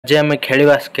आज आम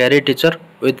खेलिबा scary teacher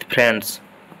with friends.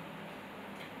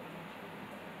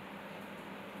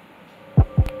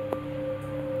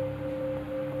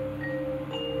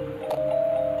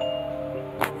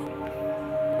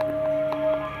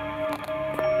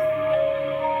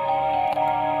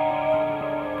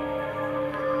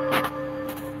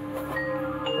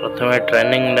 प्रथम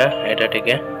ट्रेनिंग एटा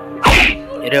टिके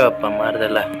इरे बापा मार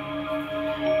देला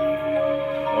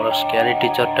और स्कैरी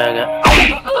टीचर टागा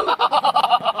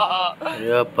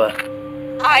इरे बापा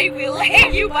I will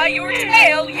hang you by your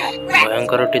tail, you rat!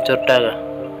 भयंकर टीचर टागा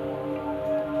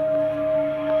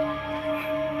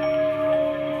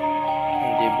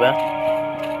दिबा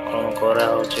कौन करा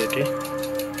होचे एटी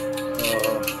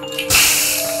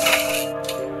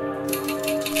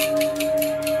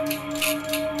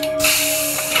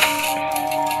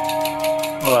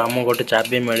ओ आम गोटे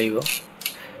चाबी मिलिबो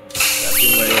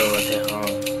बोधे। हाँ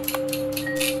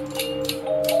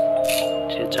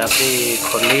से चाबी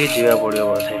खोली जीवा पड़ो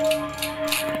बोधे।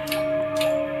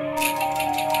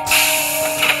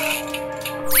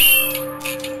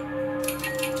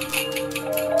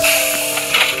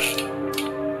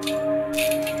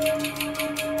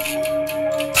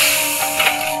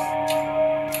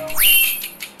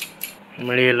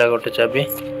 मिलगला गोटे चाबी।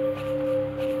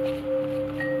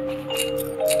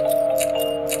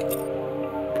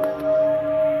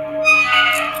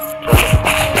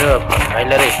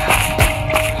 आइला रे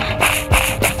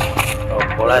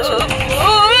पड़ा से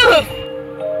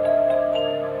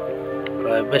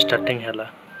एबे स्टार्टिंग हैला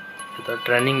तो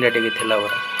ट्रेनिंग डेट के थिला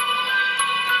बरा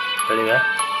चलिबा।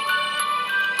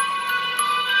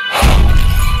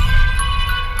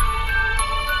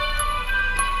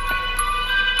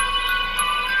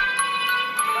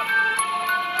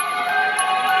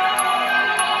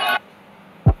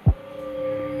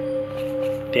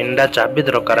 तीनटा चाबी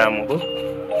दरकार हमको।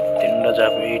 तीनटा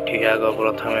चाबी ठीक आग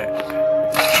प्रथम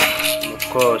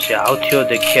लोक से आउ थियो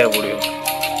देखिया पड़ो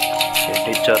से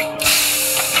टीचर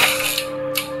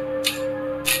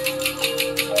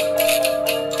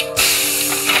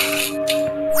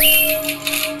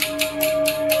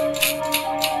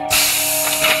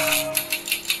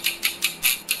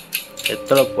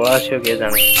केतल पलासियो के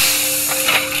जाने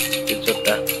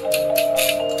टीचरटा।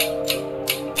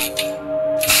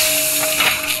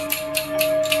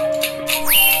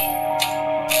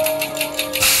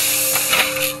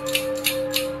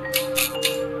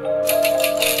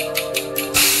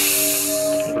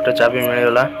 गोटे चाबी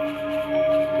मिलगला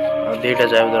और दीटा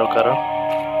चाबी दरकार।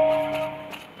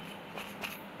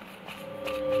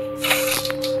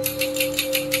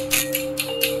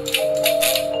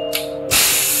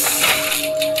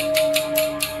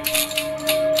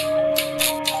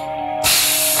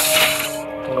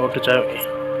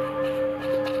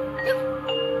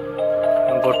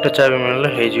 गोटे चाबी मिलले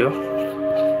हे जियो।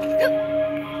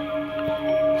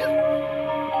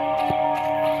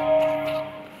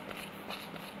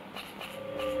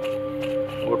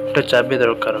 गोटे चाबी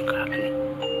दरकार खाली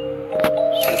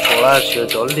से पला छियो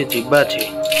जल्दी जीवा छी।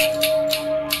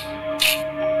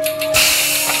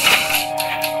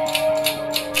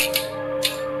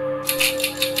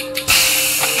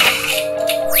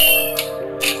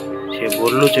 से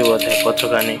बोलु छी बोधे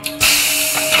पछकानी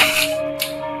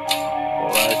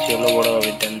पला छियो बड़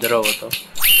अभी डेंजर हो तो।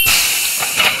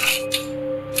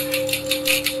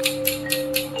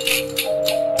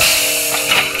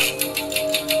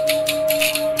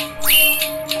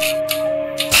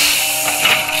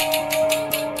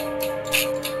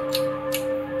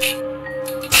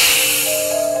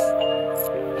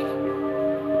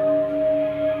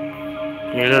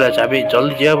 मिलला चाबी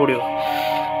जल्दी जा पड़ो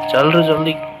चल रे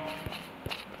जल्दी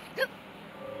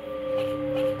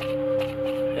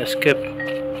एस्केप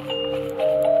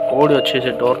कोड अच्छे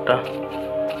से डोर टा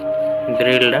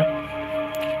ग्रिल टा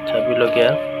चाबी लगे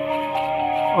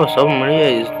और सब मिल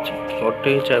जाए।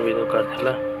 गोटे चाबी दरकार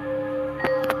था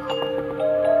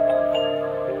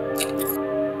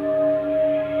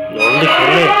जल्दी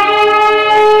खोले।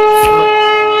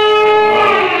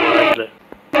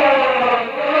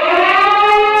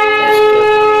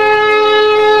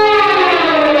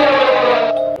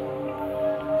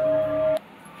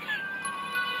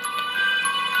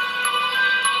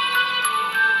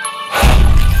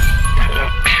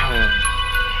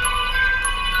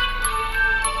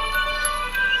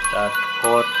 Start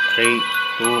 4, 3,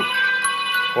 2,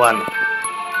 1।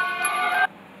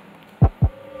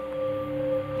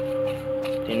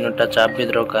 तीनटा चाबी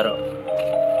दरकार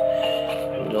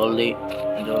जल्दी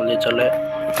जल्दी चले।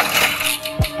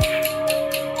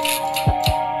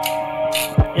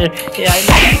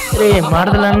 ए मार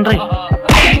देला रे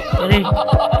अरे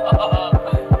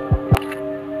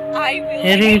I will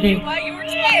array hang array you by your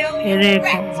tail, you array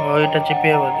rat. এটা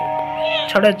চিপিয়ে বলে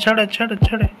ছড়ে ছড়ে ছড়ে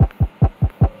ছড়ে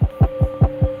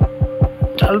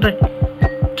चल रे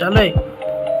चल रे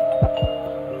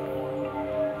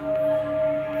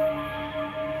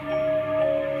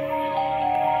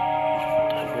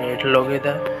एट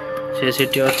लगेदा से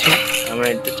सीटी अच्छी आम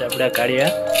एट चापड़ा काढ़िया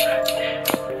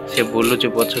से बुलुचे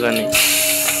पछकानी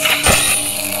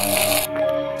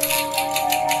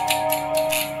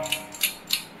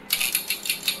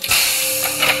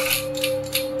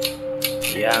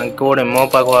गोटे मो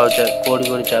पाक कोड़ी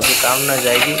कोड़ी चाबी काम ना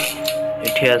जाएगी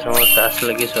एठिया समस्त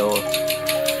आसले कि सब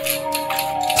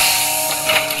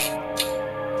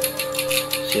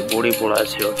से बुढ़ी पड़ा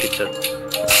सी टीचर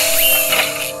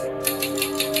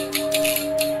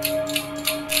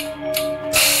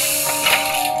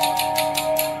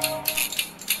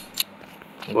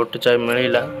गोटे चाबी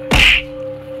मिलला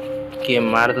किए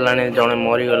मारदेला जड़े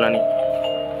मरीगला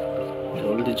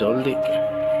जल्दी जल्दी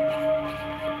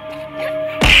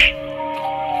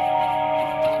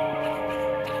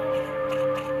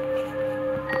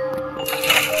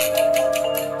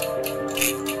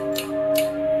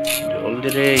जल्दी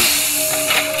रे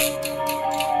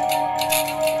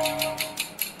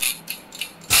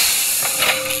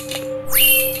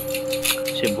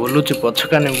से बोलुची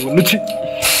पछकाने बोलुची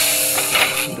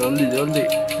जल्दी जल्दी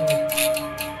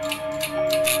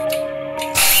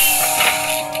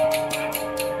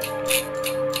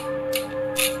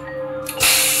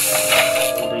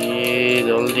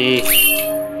जल्दी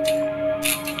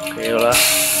कईगला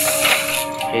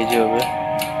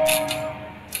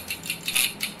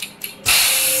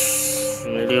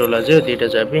मिलगला जे दीटा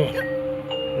चाबी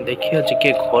देखिए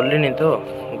किए खोलनी तो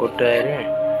गोटे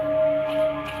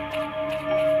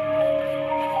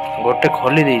गोटे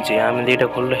खोली देछि आम दीटा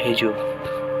खोल हो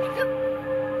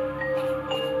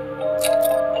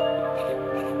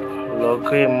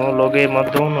लगे मो लगे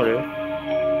मत दौन रे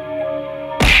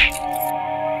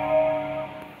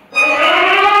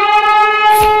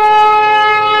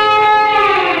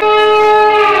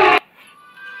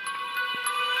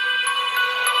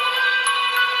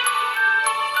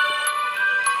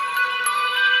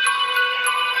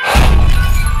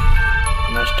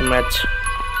नेक्स्ट मैच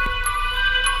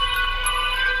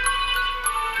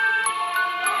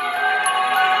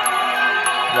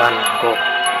वन गो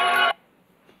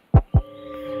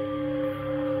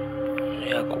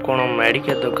या कौन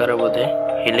मेडिकल दरकार बोधे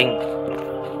हिलिंग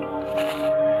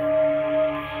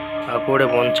गोटे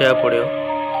बंचा पड़ो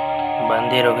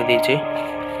बांधी रखी दीची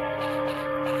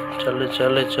चले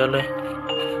चले चले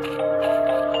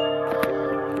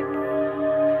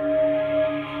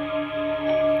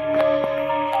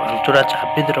पांचटा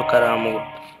चाबी दरकार आमको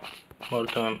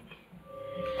बर्तमान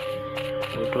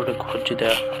गोटे गोटे खोजी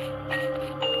दे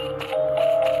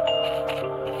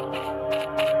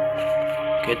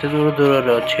केते दूर दूर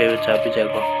अच्छे चाबी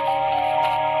जाक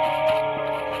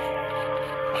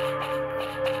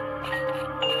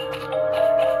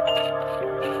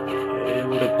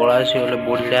गोटे पलासी बोले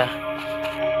बुढ़ा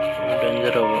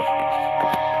डेंजर हम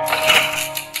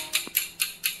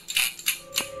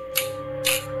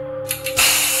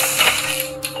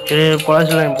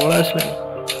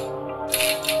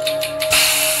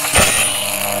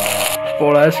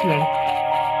पलासला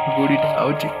बुढ़ीटा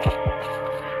आउची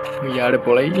याड़े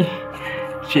पलई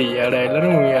से याड़े आइल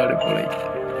याड़े पलई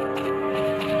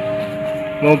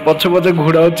मो पछ पछ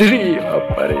घोड़ा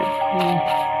बापारे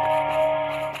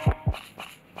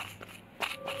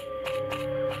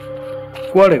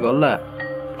कुआड़े गला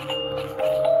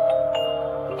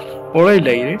पलई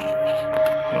लगे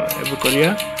अब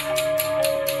करिया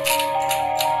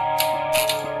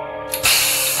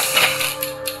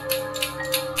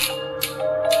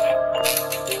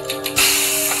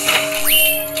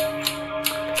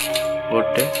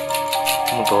गोटे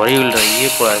धरी ये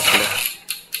पड़ा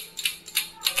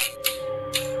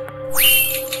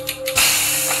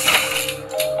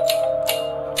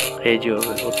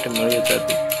गोटे मिल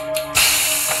चाबी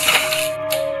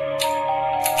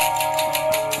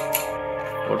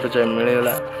गोटे चाबी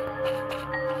मिलगला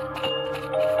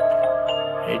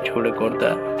ये गोटे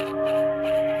करदा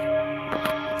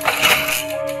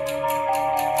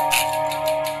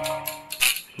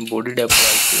बॉडीटा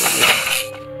पड़ा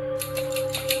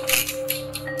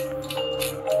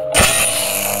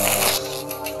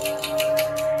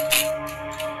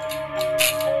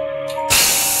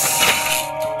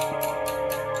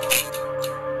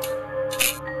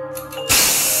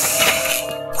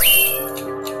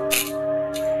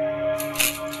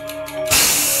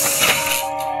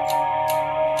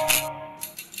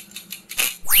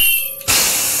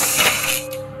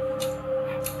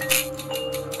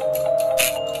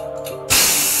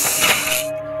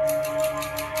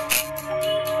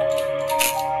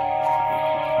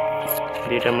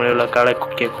दीटा मिलला काले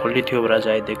किए खोली थी बरा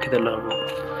जाए देखीदेल हम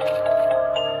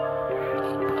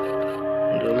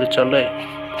जल्दी चले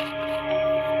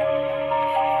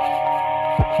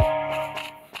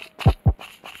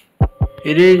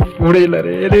अरे उड़ेला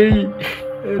रे अरे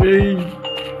अरे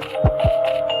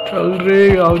चल रे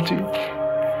आउची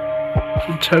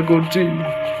इच्छा करची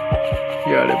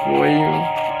यारे पोई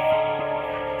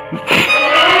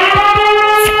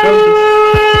चल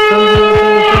चल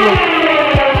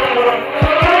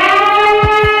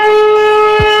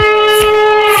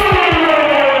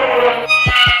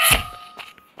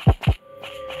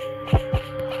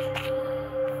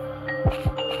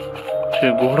से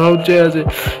घोड़ा उच्चे आज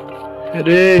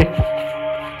रे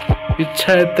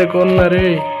इच्छा एते करना रे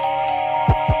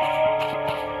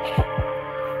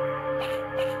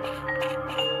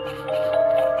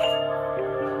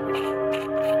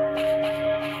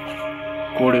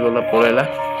कोड़ी गला पड़ेला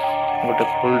गोटे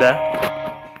फुलडा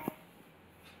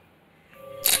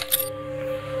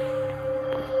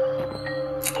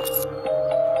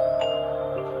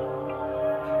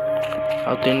आ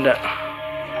तीनटा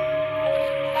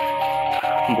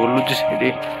बोलुची से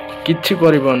किछि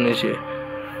करिबनी से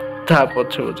ता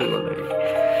पछ पछ गले रे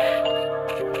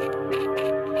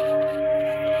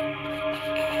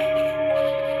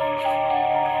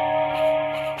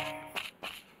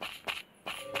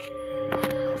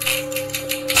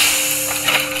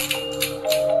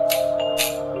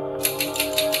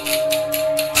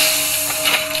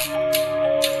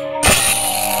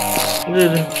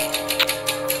रे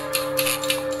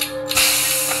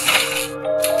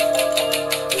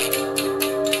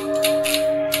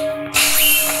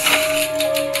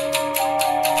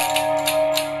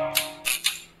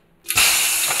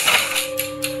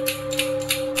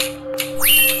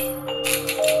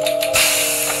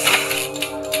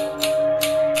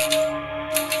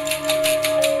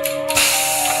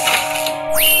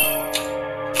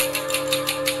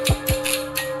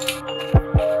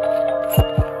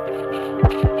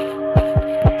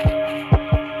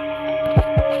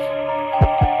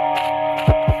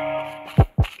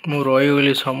मु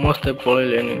रहीगली समस्ते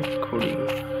पलैले खोड़ी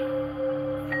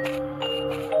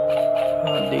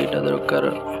दीटा दरकार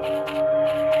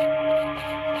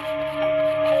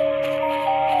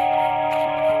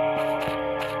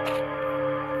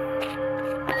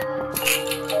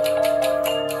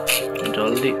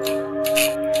जल्दी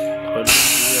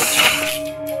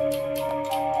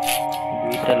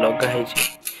दुईटा लगा है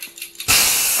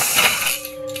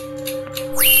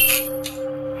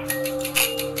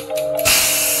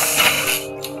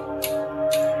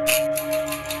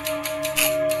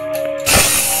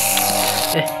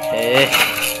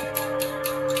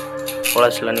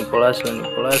पळासलानी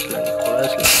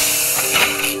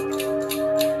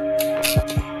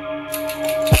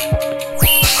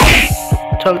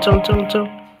चल चल चल चल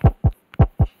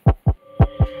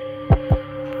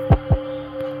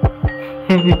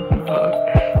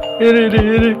अरे रे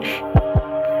अरे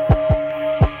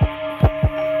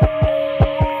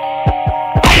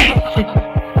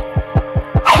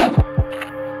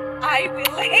I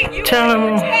will hang you Tell by him.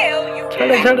 your tail, you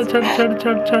छड़े rat. छड़े छड़े छड़े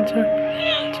छड़े छड़े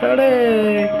छड़े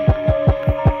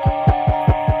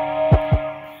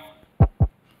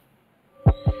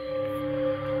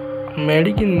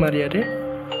मेडिकिन मारिया रे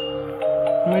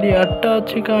मेरी आटा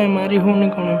अच्छी का मारी होने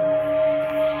कौन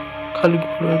खाली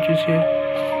खोलो से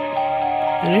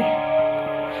अरे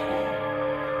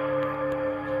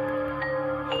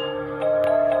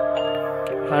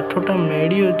आठटा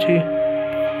मेडी अच्छी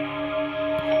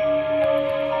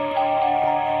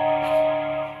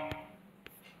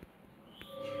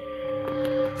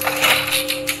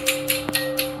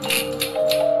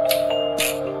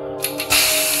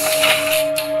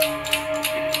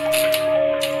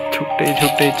छुट्टे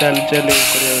छुट्टे चल चल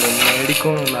मेडी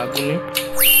कौन लगुनि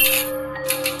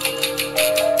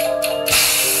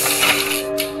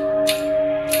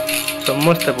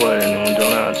समस्ते पड़े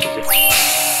जना अच्छे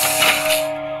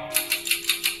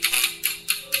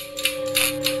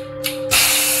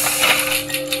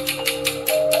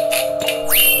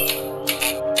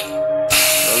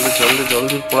जल्दी जल्दी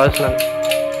जल्दी पड़ा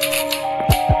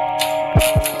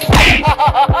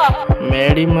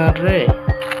मेडी मार रे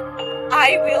I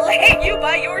will hang you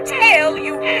by your tail,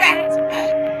 you rat.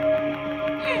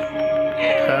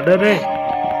 छाड़ रे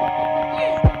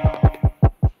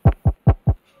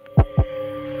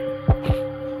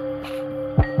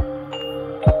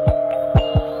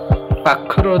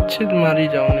पाखर अच्छे मारी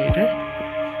जाऊनी रे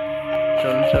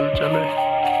चल चल चल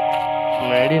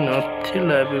मेडी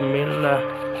नथिला भी मिलला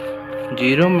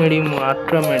जीरो मेडी मु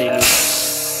 8 मेडी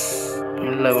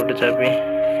मिलला गोटे चाबी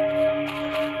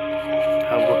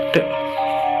आ गोटे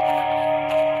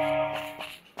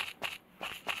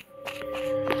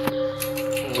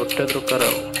ଗୋଟେ ଦରକାର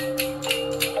ଆଉ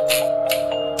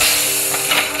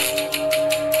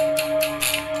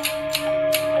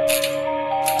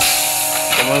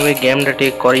ତମେ ବି ଗେମ୍ ଟା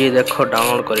ଟିକେ କରି ଦେଖ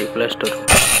ଡାଉନଲୋଡ୍ କରି ପ୍ଲେ ଷ୍ଟୋର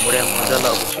ବଢିଆ ମଜା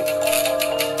ଲାଗୁଛି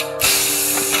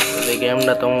ଯଦି ଗେମ୍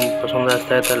ଟା ତମକୁ ପସନ୍ଦ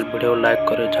ଆସିଥାଏ ତାହେଲେ वीडियो लाइक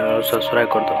करो चैनल सब्सक्राइब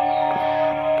कर दो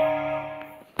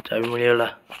चाबी मिलगला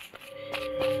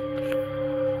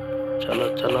चलो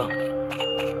चलो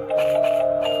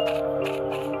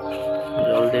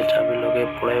जल्दी चाबी लगे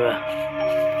पड़ेगा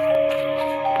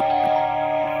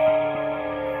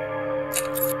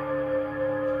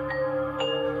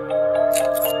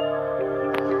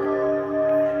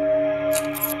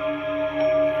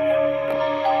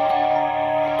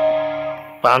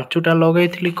पांचटा लगे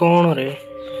थी कौन रे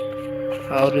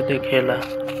आहरी देखेला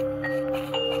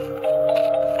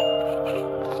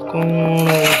कौन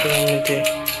एमती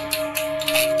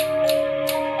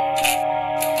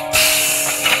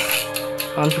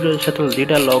पांचटा से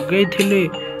दीटा लगे थी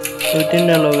दु तीन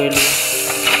टा लगेली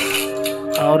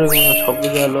आहरी कौन सब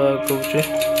जगह लगा कहे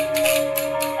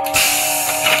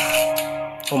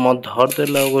मत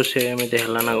धरदेला से एमती है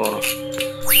ना कौन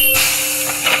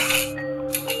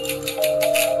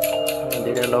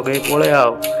दीटा लगे पड़े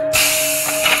आओ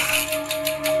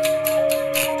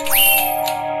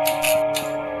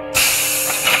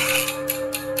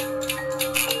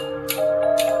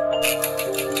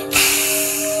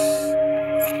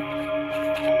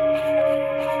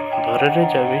धरे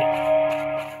चाबी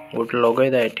गोटे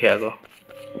लगेदा एठी आग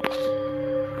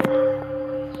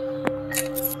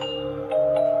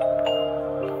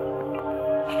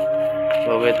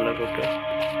लगेदला गोटे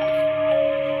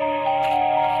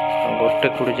गोटे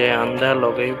कुड़ी जाए अंधा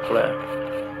लगे पड़ा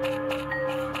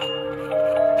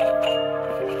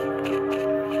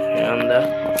अंधा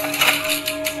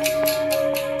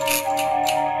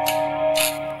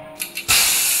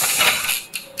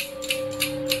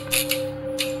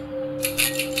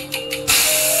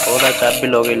थोड़ा चाबी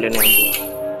लगे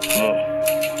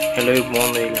हेले भी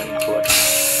बंद हो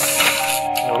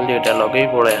जल्दी एटा लगे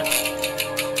पड़ा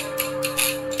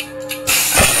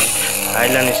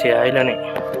आइलानी सी आइलानी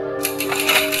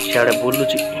सियाड़े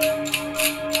बुलुची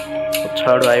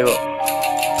पछाड़ आइब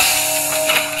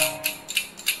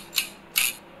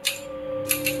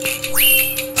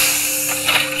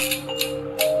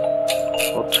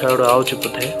पछाड़ आउची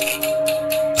बोधे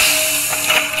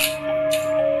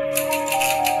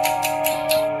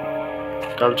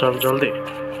चल चल जल्दी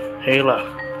हेला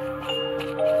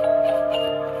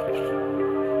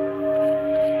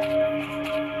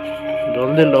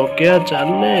जल्दी लगे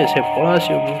चले से पड़ा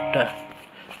सी बुटा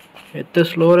एत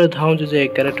स्लो रे धाऊँ जे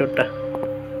कैरेक्टर टा